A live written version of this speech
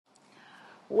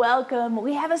Welcome.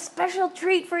 We have a special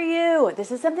treat for you.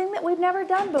 This is something that we've never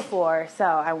done before, so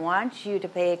I want you to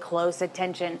pay close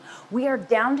attention. We are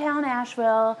downtown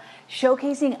Asheville,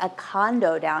 showcasing a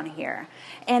condo down here.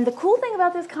 And the cool thing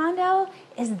about this condo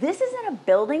is this is in a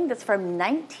building that's from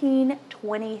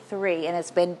 1923, and it's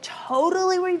been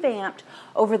totally revamped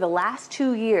over the last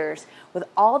 2 years with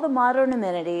all the modern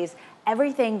amenities,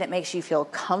 everything that makes you feel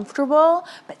comfortable,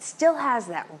 but still has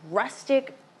that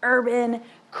rustic, urban,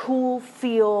 cool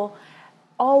feel,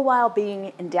 all while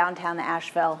being in downtown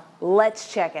Asheville.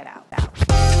 Let's check it out now.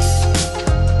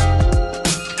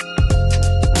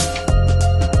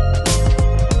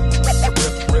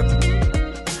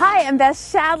 Hi, I'm Beth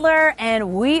Shadler,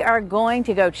 and we are going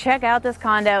to go check out this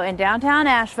condo in downtown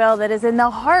Asheville that is in the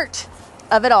heart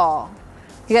of it all.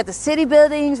 You got the city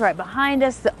buildings right behind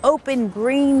us, the open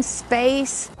green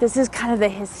space. This is kind of the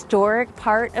historic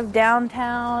part of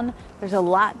downtown. There's a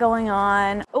lot going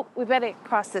on. Oh, we better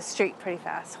cross the street pretty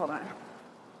fast. Hold on.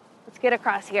 Let's get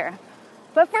across here.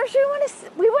 But first,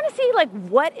 we want to see like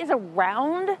what is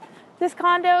around this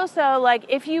condo. So like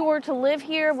if you were to live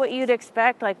here, what you'd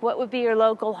expect, like what would be your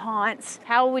local haunts?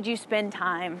 How would you spend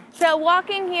time? So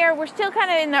walking here, we're still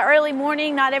kind of in the early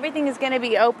morning. Not everything is going to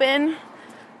be open.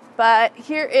 But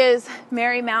here is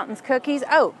Mary Mountain's Cookies.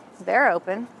 Oh, they're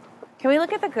open. Can we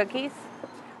look at the cookies?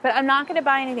 But I'm not going to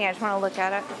buy anything. I just want to look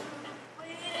at it.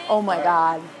 Oh my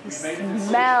God, the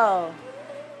smell.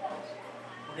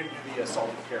 We're going to do the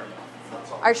salted caramel.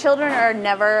 Our children are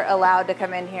never allowed to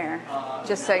come in here,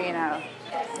 just so you know.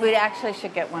 We actually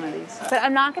should get one of these. But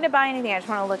I'm not going to buy anything. I just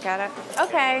want to look at it.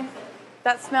 Okay,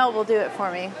 that smell will do it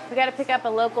for me. We got to pick up a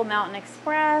local Mountain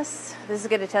Express. This is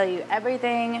going to tell you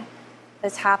everything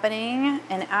that's happening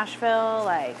in Asheville,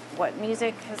 like what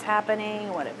music is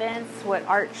happening, what events, what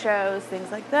art shows,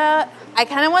 things like that. I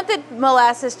kind of want the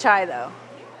molasses chai though,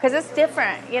 because it's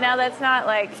different. You know, that's not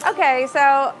like, okay,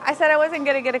 so I said I wasn't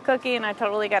going to get a cookie and I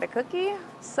totally got a cookie.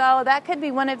 So that could be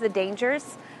one of the dangers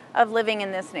of living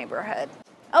in this neighborhood.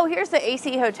 Oh, here's the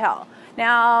AC Hotel.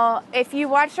 Now, if you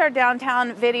watched our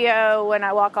downtown video, when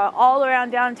I walk all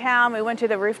around downtown, we went to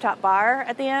the rooftop bar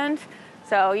at the end.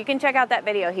 So you can check out that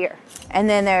video here. And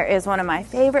then there is one of my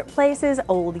favorite places,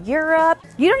 Old Europe.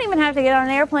 You don't even have to get on an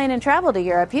airplane and travel to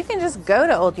Europe. You can just go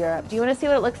to Old Europe. Do you want to see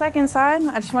what it looks like inside?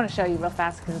 I just want to show you real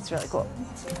fast because it's really cool.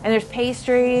 And there's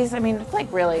pastries. I mean, it's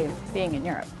like really being in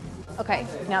Europe. Okay,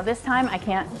 now this time I'm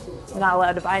not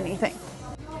allowed to buy anything.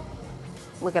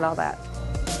 Look at all that.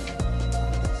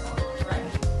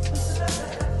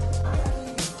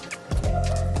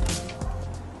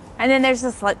 And then there's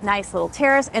this nice little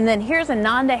terrace. And then here's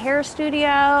Ananda Hair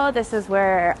Studio. This is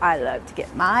where I love to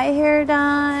get my hair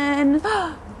done.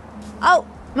 Oh,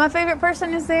 my favorite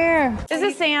person is there. This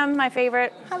is Sam, my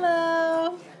favorite.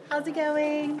 Hello, how's it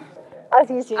going? I'll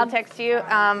see you soon. I'll text you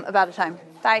about a time.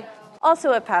 Bye.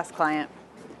 Also a past client.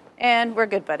 And we're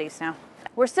good buddies now.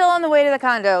 We're still on the way to the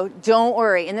condo. Don't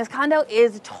worry. And this condo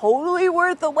is totally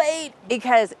worth the wait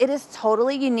because it is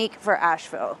totally unique for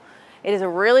Asheville. It is a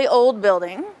really old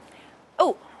building.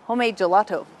 Oh, homemade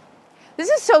gelato. This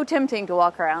is so tempting to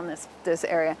walk around this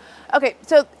area. Okay,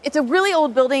 so it's a really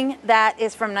old building that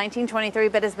is from 1923,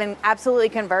 but has been absolutely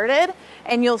converted,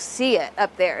 and you'll see it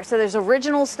up there. So there's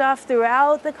original stuff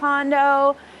throughout the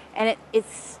condo, and it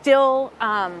still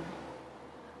has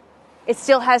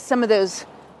some of those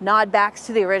nod backs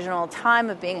to the original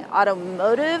time of being an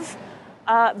automotive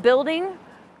building,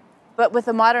 but with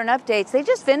the modern updates. They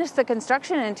just finished the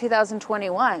construction in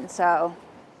 2021, so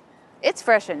it's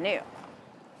fresh and new.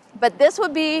 But this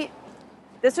would be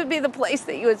the place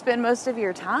that you would spend most of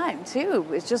your time too.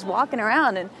 It's just walking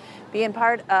around and being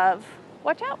part of,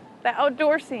 watch out, the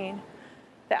outdoor scene,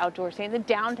 the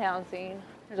downtown scene.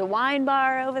 There's a wine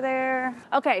bar over there.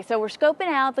 Okay, so we're scoping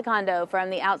out the condo from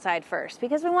the outside first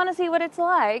because we want to see what it's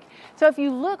like. So if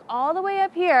you look all the way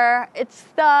up here, it's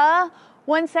the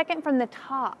 1 second from the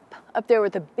top up there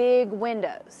with the big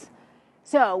windows.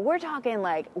 So we're talking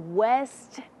like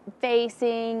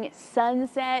west-facing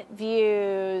sunset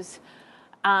views,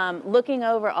 looking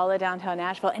over all of downtown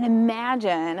Asheville. And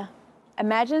imagine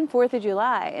 4th of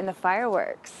July and the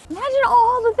fireworks. Imagine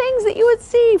all the things that you would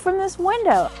see from this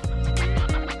window.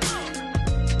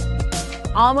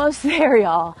 Almost there,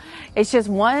 y'all. It's just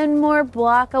one more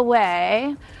block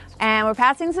away. And we're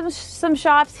passing some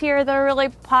shops here that are really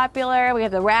popular. We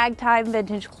have the Ragtime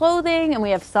Vintage Clothing, and we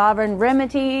have Sovereign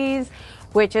Remedies,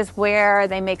 which is where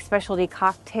they make specialty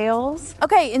cocktails.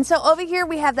 Okay, and so over here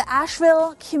we have the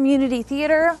Asheville Community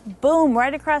Theater. Boom,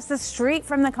 right across the street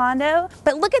from the condo.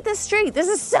 But look at this street. This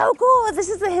is so cool. This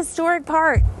is the historic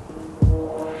part.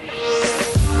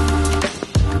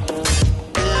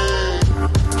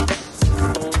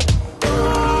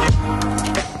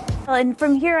 and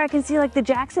from here I can see like the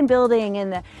Jackson building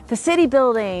and the city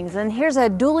buildings, and here's a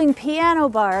dueling piano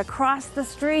bar across the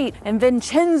street, and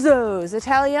Vincenzo's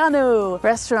Italiano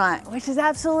restaurant, which is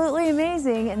absolutely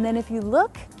amazing. And then if you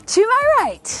look to my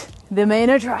right, the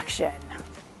main attraction,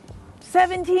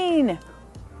 17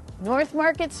 North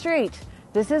Market Street.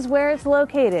 This is where it's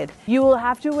located. You will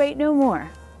have to wait no more,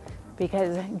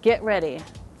 because get ready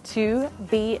to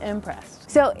be impressed.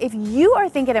 So if you are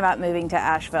thinking about moving to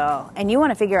Asheville and you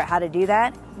want to figure out how to do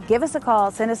that, give us a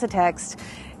call, send us a text,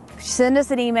 send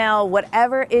us an email,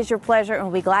 whatever is your pleasure, and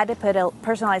we'll be glad to put a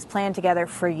personalized plan together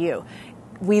for you.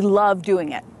 We love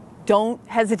doing it. Don't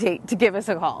hesitate to give us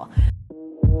a call.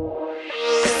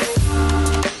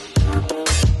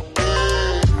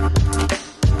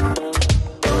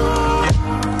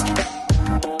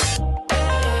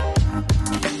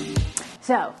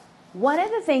 So, one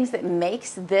of the things that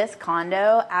makes this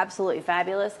condo absolutely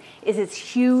fabulous is its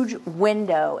huge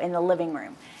window in the living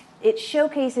room. It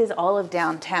showcases all of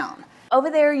downtown. Over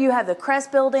there you have the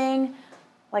Crest building,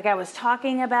 like I was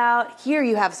talking about. Here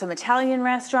you have some Italian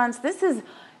restaurants. This is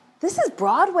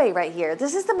Broadway right here.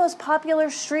 This is the most popular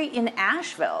street in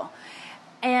Asheville.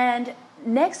 And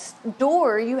next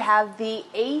door you have the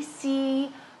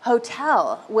AC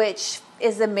Hotel, which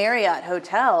is the Marriott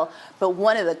Hotel. But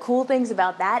one of the cool things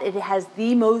about that, it has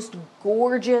the most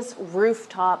gorgeous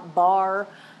rooftop bar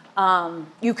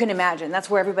you can imagine.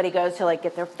 That's where everybody goes to like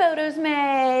get their photos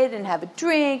made and have a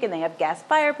drink, and they have gas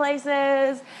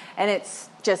fireplaces, and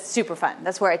it's just super fun.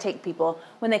 That's where I take people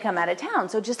when they come out of town.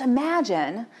 So just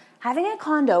imagine having a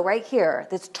condo right here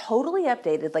that's totally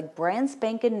updated, like brand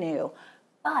spanking new,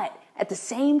 but at the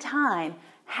same time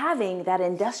having that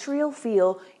industrial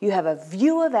feel. You have a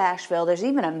view of Asheville. There's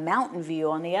even a mountain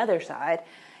view on the other side,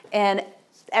 and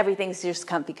everything's just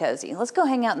comfy cozy. Let's go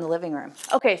hang out in the living room.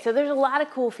 Okay, so there's a lot of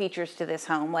cool features to this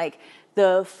home, like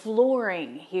the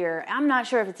flooring here. I'm not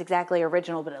sure if it's exactly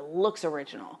original, but it looks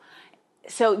original.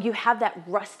 So you have that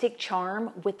rustic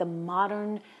charm with the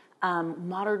modern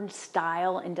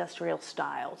style, industrial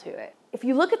style to it. If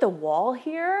you look at the wall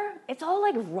here, it's all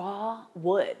like raw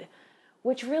wood,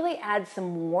 which really adds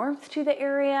some warmth to the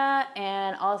area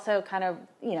and also kind of,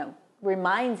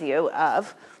 reminds you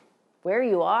of where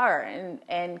you are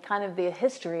and kind of the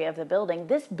history of the building.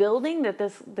 This building that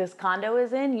this condo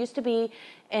is in used to be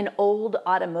an old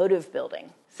automotive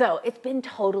building. So it's been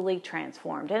totally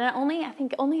transformed, and it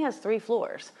only has 3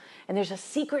 floors. And there's a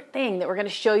secret thing that we're gonna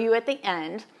show you at the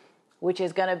end, which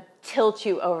is gonna tilt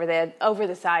you over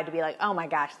the side to be like, oh my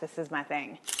gosh, this is my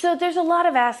thing. So there's a lot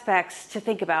of aspects to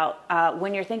think about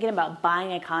when you're thinking about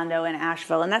buying a condo in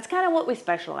Asheville, and that's kind of what we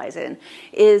specialize in,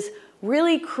 is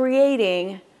really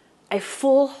creating a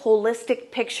full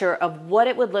holistic picture of what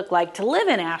it would look like to live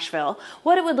in Asheville,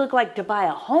 what it would look like to buy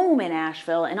a home in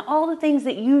Asheville, and all the things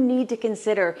that you need to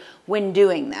consider when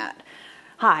doing that.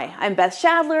 Hi, I'm Beth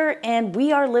Shadler, and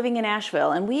we are living in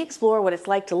Asheville, and we explore what it's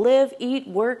like to live, eat,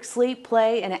 work, sleep,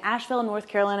 play in Asheville, North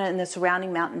Carolina, and the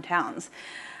surrounding mountain towns.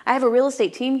 I have a real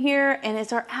estate team here, and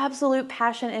it's our absolute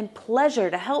passion and pleasure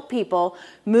to help people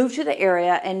move to the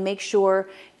area and make sure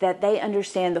that they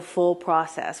understand the full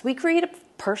process. We create a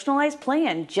personalized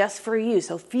plan just for you,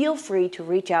 so feel free to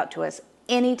reach out to us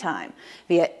anytime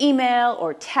via email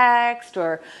or text,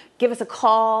 or give us a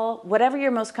call, whatever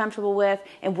you're most comfortable with,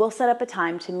 and we'll set up a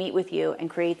time to meet with you and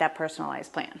create that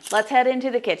personalized plan. Let's head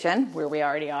into the kitchen where we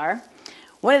already are.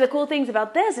 One of the cool things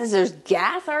about this is there's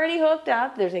gas already hooked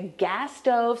up. There's a gas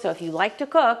stove, so if you like to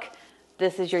cook,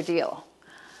 this is your deal.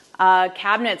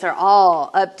 Cabinets are all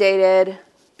updated,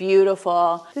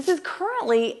 beautiful. This is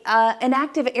currently an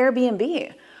active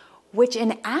Airbnb, which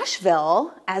in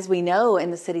Asheville, as we know in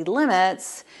the city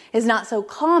limits, is not so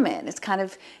common. It's kind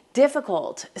of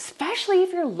difficult, especially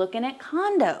if you're looking at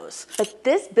condos. But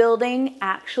this building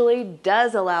actually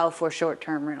does allow for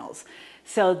short-term rentals.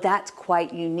 So that's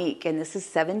quite unique. And this is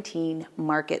 17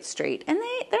 Market Street. And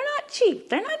they're not cheap.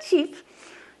 They're not cheap.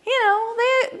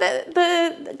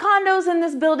 The condos in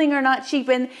this building are not cheap.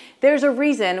 And there's a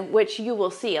reason, which you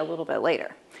will see a little bit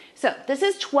later. So this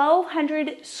is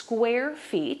 1,200 square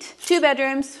feet, 2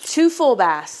 bedrooms, 2 full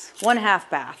baths, 1 half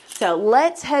bath. So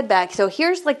let's head back. So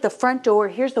here's like the front door.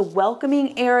 Here's the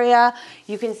welcoming area.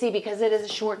 You can see, because it is a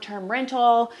short-term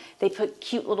rental, they put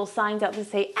cute little signs up that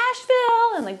say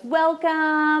Asheville and like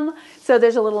welcome. So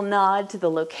there's a little nod to the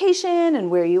location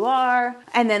and where you are.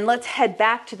 And then let's head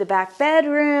back to the back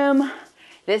bedroom.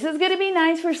 This is gonna be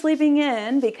nice for sleeping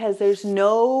in because there's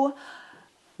no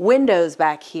windows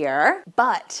back here,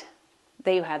 but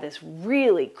they have this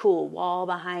really cool wall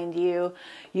behind you.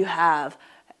 You have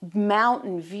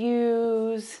mountain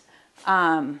views.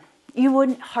 You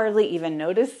wouldn't hardly even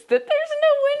notice that there's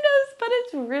no windows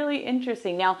it's really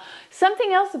interesting. Now,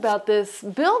 something else about this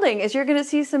building is you're going to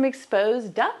see some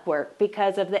exposed ductwork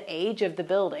because of the age of the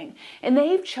building. And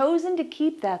they've chosen to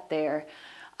keep that there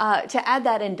to add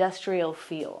that industrial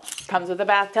feel. Comes with a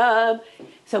bathtub.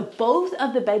 So both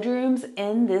of the bedrooms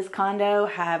in this condo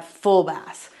have full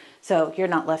baths. So you're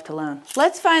not left alone.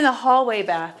 Let's find the hallway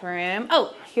bathroom.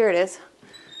 Oh, here it is.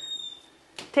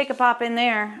 Take a pop in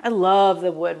there. I love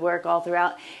the woodwork all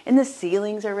throughout. And the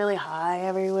ceilings are really high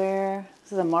everywhere.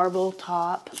 This is a marble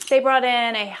top. They brought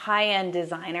in a high-end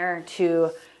designer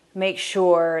to make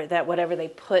sure that whatever they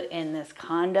put in this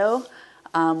condo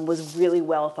was really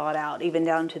well thought out, even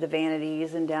down to the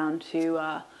vanities and down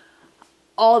to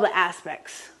all the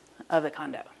aspects of the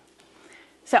condo.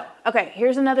 So, okay,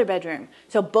 here's another bedroom.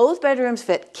 So both bedrooms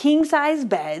fit king-size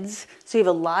beds, so you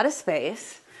have a lot of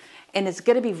space. And it's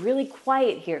going to be really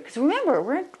quiet here. Because remember,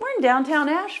 we're in downtown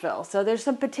Asheville, so there's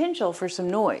some potential for some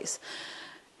noise.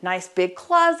 Nice big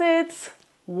closets,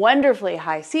 wonderfully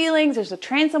high ceilings. There's a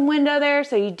transom window there,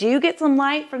 so you do get some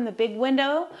light from the big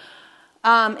window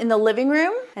in the living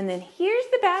room. And then here's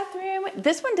the bathroom.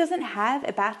 This one doesn't have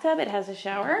a bathtub. It has a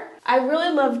shower. I really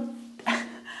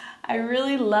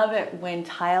love it when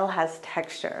tile has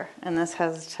texture. And this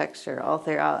has texture all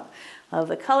throughout. Of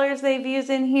the colors they've used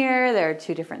in here. There are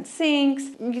 2 different sinks.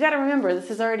 You gotta remember, this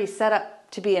is already set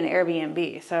up to be an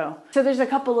Airbnb. So there's a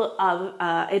couple of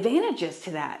advantages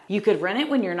to that. You could rent it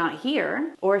when you're not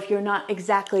here, or if you're not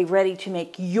exactly ready to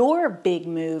make your big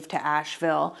move to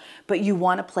Asheville, but you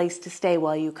want a place to stay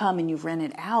while you come and you rent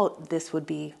it out, this would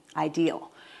be ideal.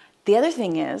 The other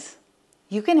thing is,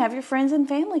 you can have your friends and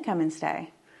family come and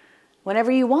stay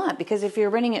whenever you want, because if you're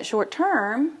renting it short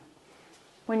term,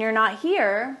 when you're not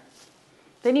here,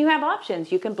 then you have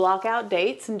options. You can block out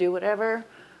dates and do whatever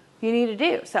you need to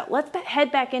do. So let's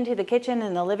head back into the kitchen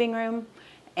and the living room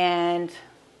and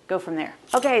go from there.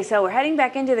 Okay, so we're heading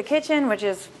back into the kitchen, which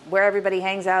is where everybody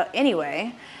hangs out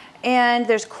anyway. And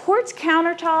there's quartz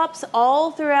countertops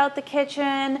all throughout the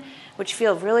kitchen, which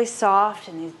feel really soft,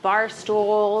 and these bar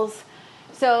stools.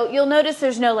 So you'll notice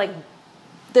there's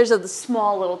a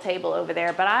small little table over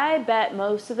there, but I bet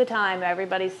most of the time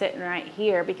everybody's sitting right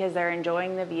here because they're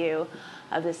enjoying the view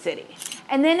of the city.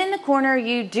 And then in the corner,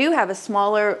 you do have a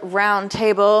smaller round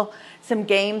table, some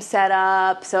games set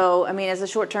up. So, I mean, as a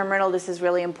short-term rental, this is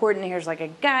really important. Here's like a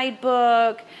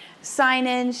guidebook,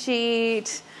 sign-in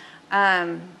sheet.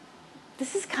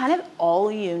 This is kind of all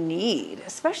you need,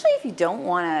 especially if you don't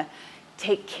want to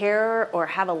take care or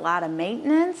have a lot of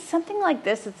maintenance. Something like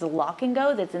this, it's a lock and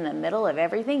go that's in the middle of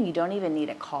everything. You don't even need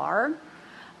a car.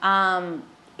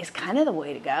 Is kind of the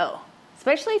way to go,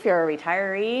 especially if you're a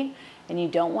retiree and you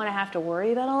don't want to have to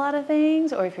worry about a lot of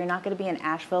things, or if you're not going to be in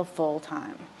Asheville full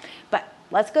time. But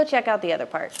let's go check out the other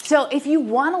part. So if you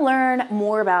want to learn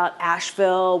more about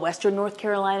Asheville, Western North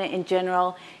Carolina in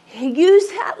general, use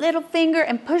that little finger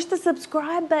and push the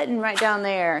subscribe button right down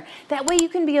there. That way you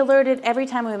can be alerted every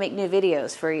time we make new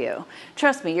videos for you.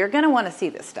 Trust me, you're going to want to see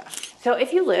this stuff. So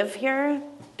if you live here,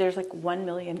 there's like 1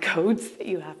 million codes that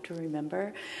you have to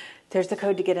remember. There's the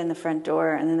code to get in the front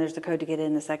door, and then there's the code to get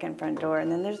in the second front door, and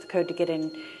then there's the code to get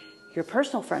in your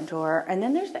personal front door, and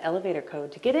then there's the elevator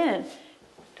code to get in,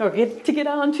 or to get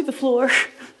onto the floor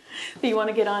that you want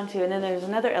to get onto, and then there's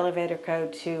another elevator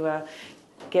code to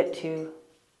get to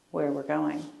where we're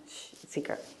going.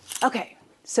 Secret. Okay,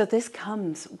 so this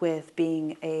comes with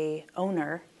being a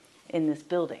owner in this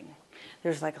building.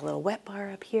 There's like a little wet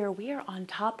bar up here. We are on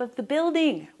top of the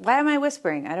building. Why am I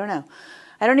whispering? I don't know.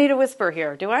 I don't need to whisper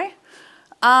here, do I?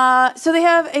 So they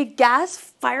have a gas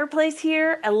fireplace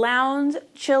here, a lounge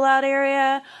chill out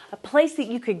area, a place that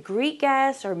you could greet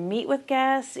guests or meet with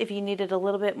guests if you needed a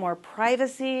little bit more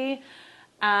privacy.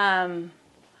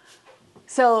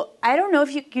 So I don't know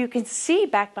if you can see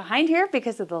back behind here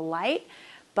because of the light,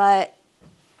 but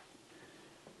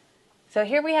so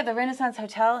here we have the Renaissance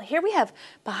Hotel. Here we have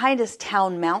behind us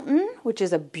Town Mountain, which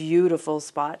is a beautiful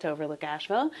spot to overlook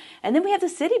Asheville. And then we have the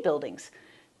city buildings.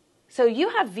 So you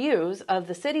have views of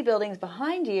the city buildings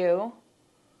behind you,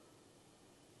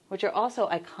 which are also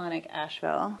iconic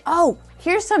Asheville. Oh,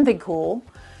 here's something cool.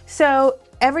 So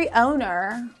every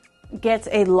owner gets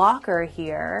a locker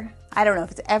here. I don't know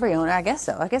if it's every owner. I guess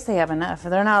so. I guess they have enough.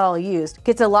 They're not all used.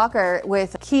 Gets a locker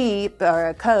with a key or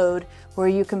a code where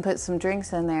you can put some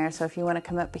drinks in there. So if you want to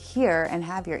come up here and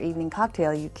have your evening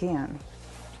cocktail, you can.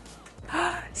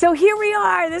 So here we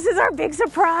are. This is our big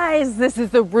surprise. This is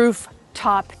the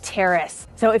rooftop terrace.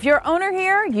 So if you're an owner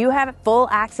here, you have full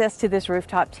access to this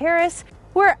rooftop terrace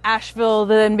where Asheville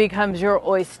then becomes your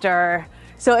oyster.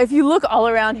 So if you look all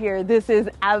around here, this is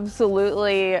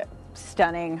absolutely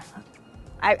stunning.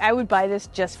 I would buy this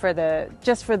just for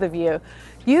the view.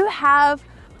 You have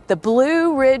the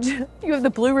Blue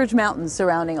Ridge, Mountains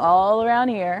surrounding all around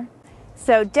here.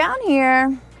 So down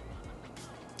here,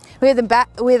 we have the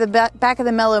back of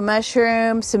the Mellow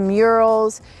Mushroom, some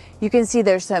murals. You can see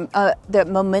there's some the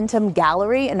Momentum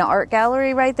Gallery, an art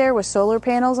gallery right there with solar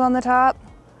panels on the top.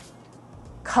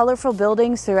 Colorful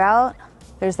buildings throughout.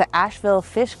 There's the Asheville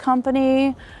Fish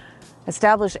Company,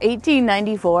 established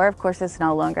 1894. Of course, it's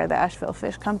no longer the Asheville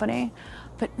Fish Company.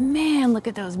 But man, look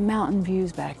at those mountain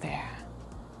views back there.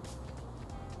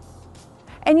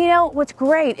 And you know what's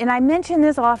great, and I mention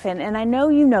this often, and I know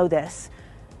you know this,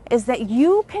 is that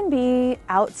you can be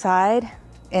outside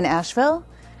in Asheville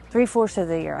 3/4 of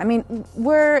the year. I mean,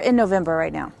 we're in November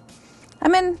right now.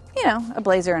 I'm in, you know, a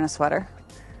blazer and a sweater.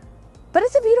 But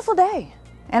it's a beautiful day.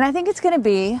 And I think it's gonna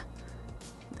be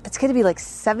like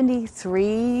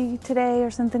 73 today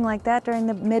or something like that during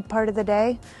the mid part of the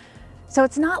day. So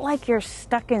it's not like you're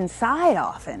stuck inside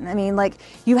often. I mean, like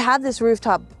you have this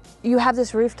rooftop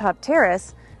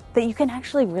terrace that you can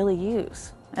actually really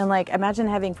use. And like, imagine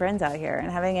having friends out here and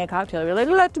having a cocktail. You're like,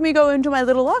 let me go into my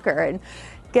little locker and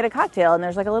get a cocktail. And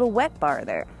there's like a little wet bar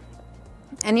there.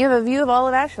 And you have a view of all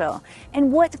of Asheville.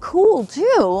 And what's cool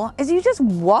too, is you just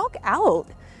walk out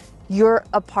your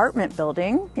apartment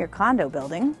building, your condo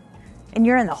building, and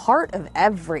you're in the heart of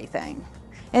everything.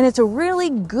 And it's a really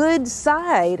good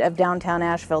side of downtown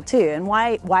Asheville too. And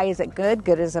why is it good?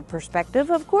 Good as a perspective,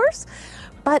 of course.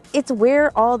 But it's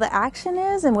where all the action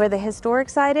is and where the historic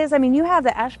side is. I mean, you have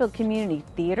the Asheville Community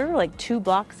Theater like 2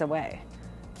 blocks away,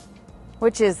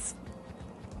 which is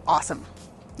awesome.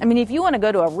 I mean, if you want to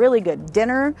go to a really good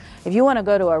dinner, if you want to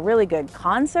go to a really good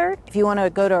concert, if you want to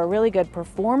go to a really good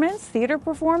theater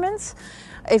performance,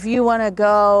 if you want to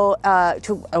go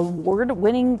to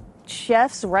award-winning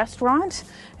chef's restaurant,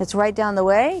 it's right down the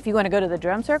way. If you want to go to the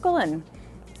drum circle and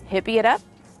hippie it up,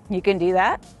 you can do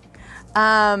that.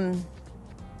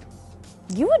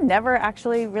 You would never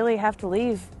actually really have to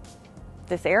leave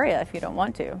this area if you don't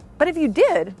want to. But if you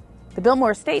did, the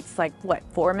Biltmore Estate's like, what,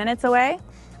 4 minutes away?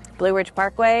 Blue Ridge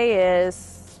Parkway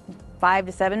is 5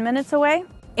 to 7 minutes away.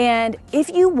 And if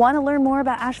you want to learn more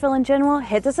about Asheville in general,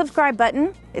 hit the subscribe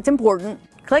button. It's important.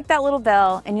 Click that little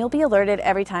bell and you'll be alerted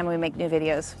every time we make new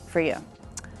videos for you.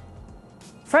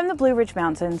 From the Blue Ridge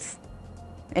Mountains,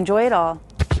 enjoy it all.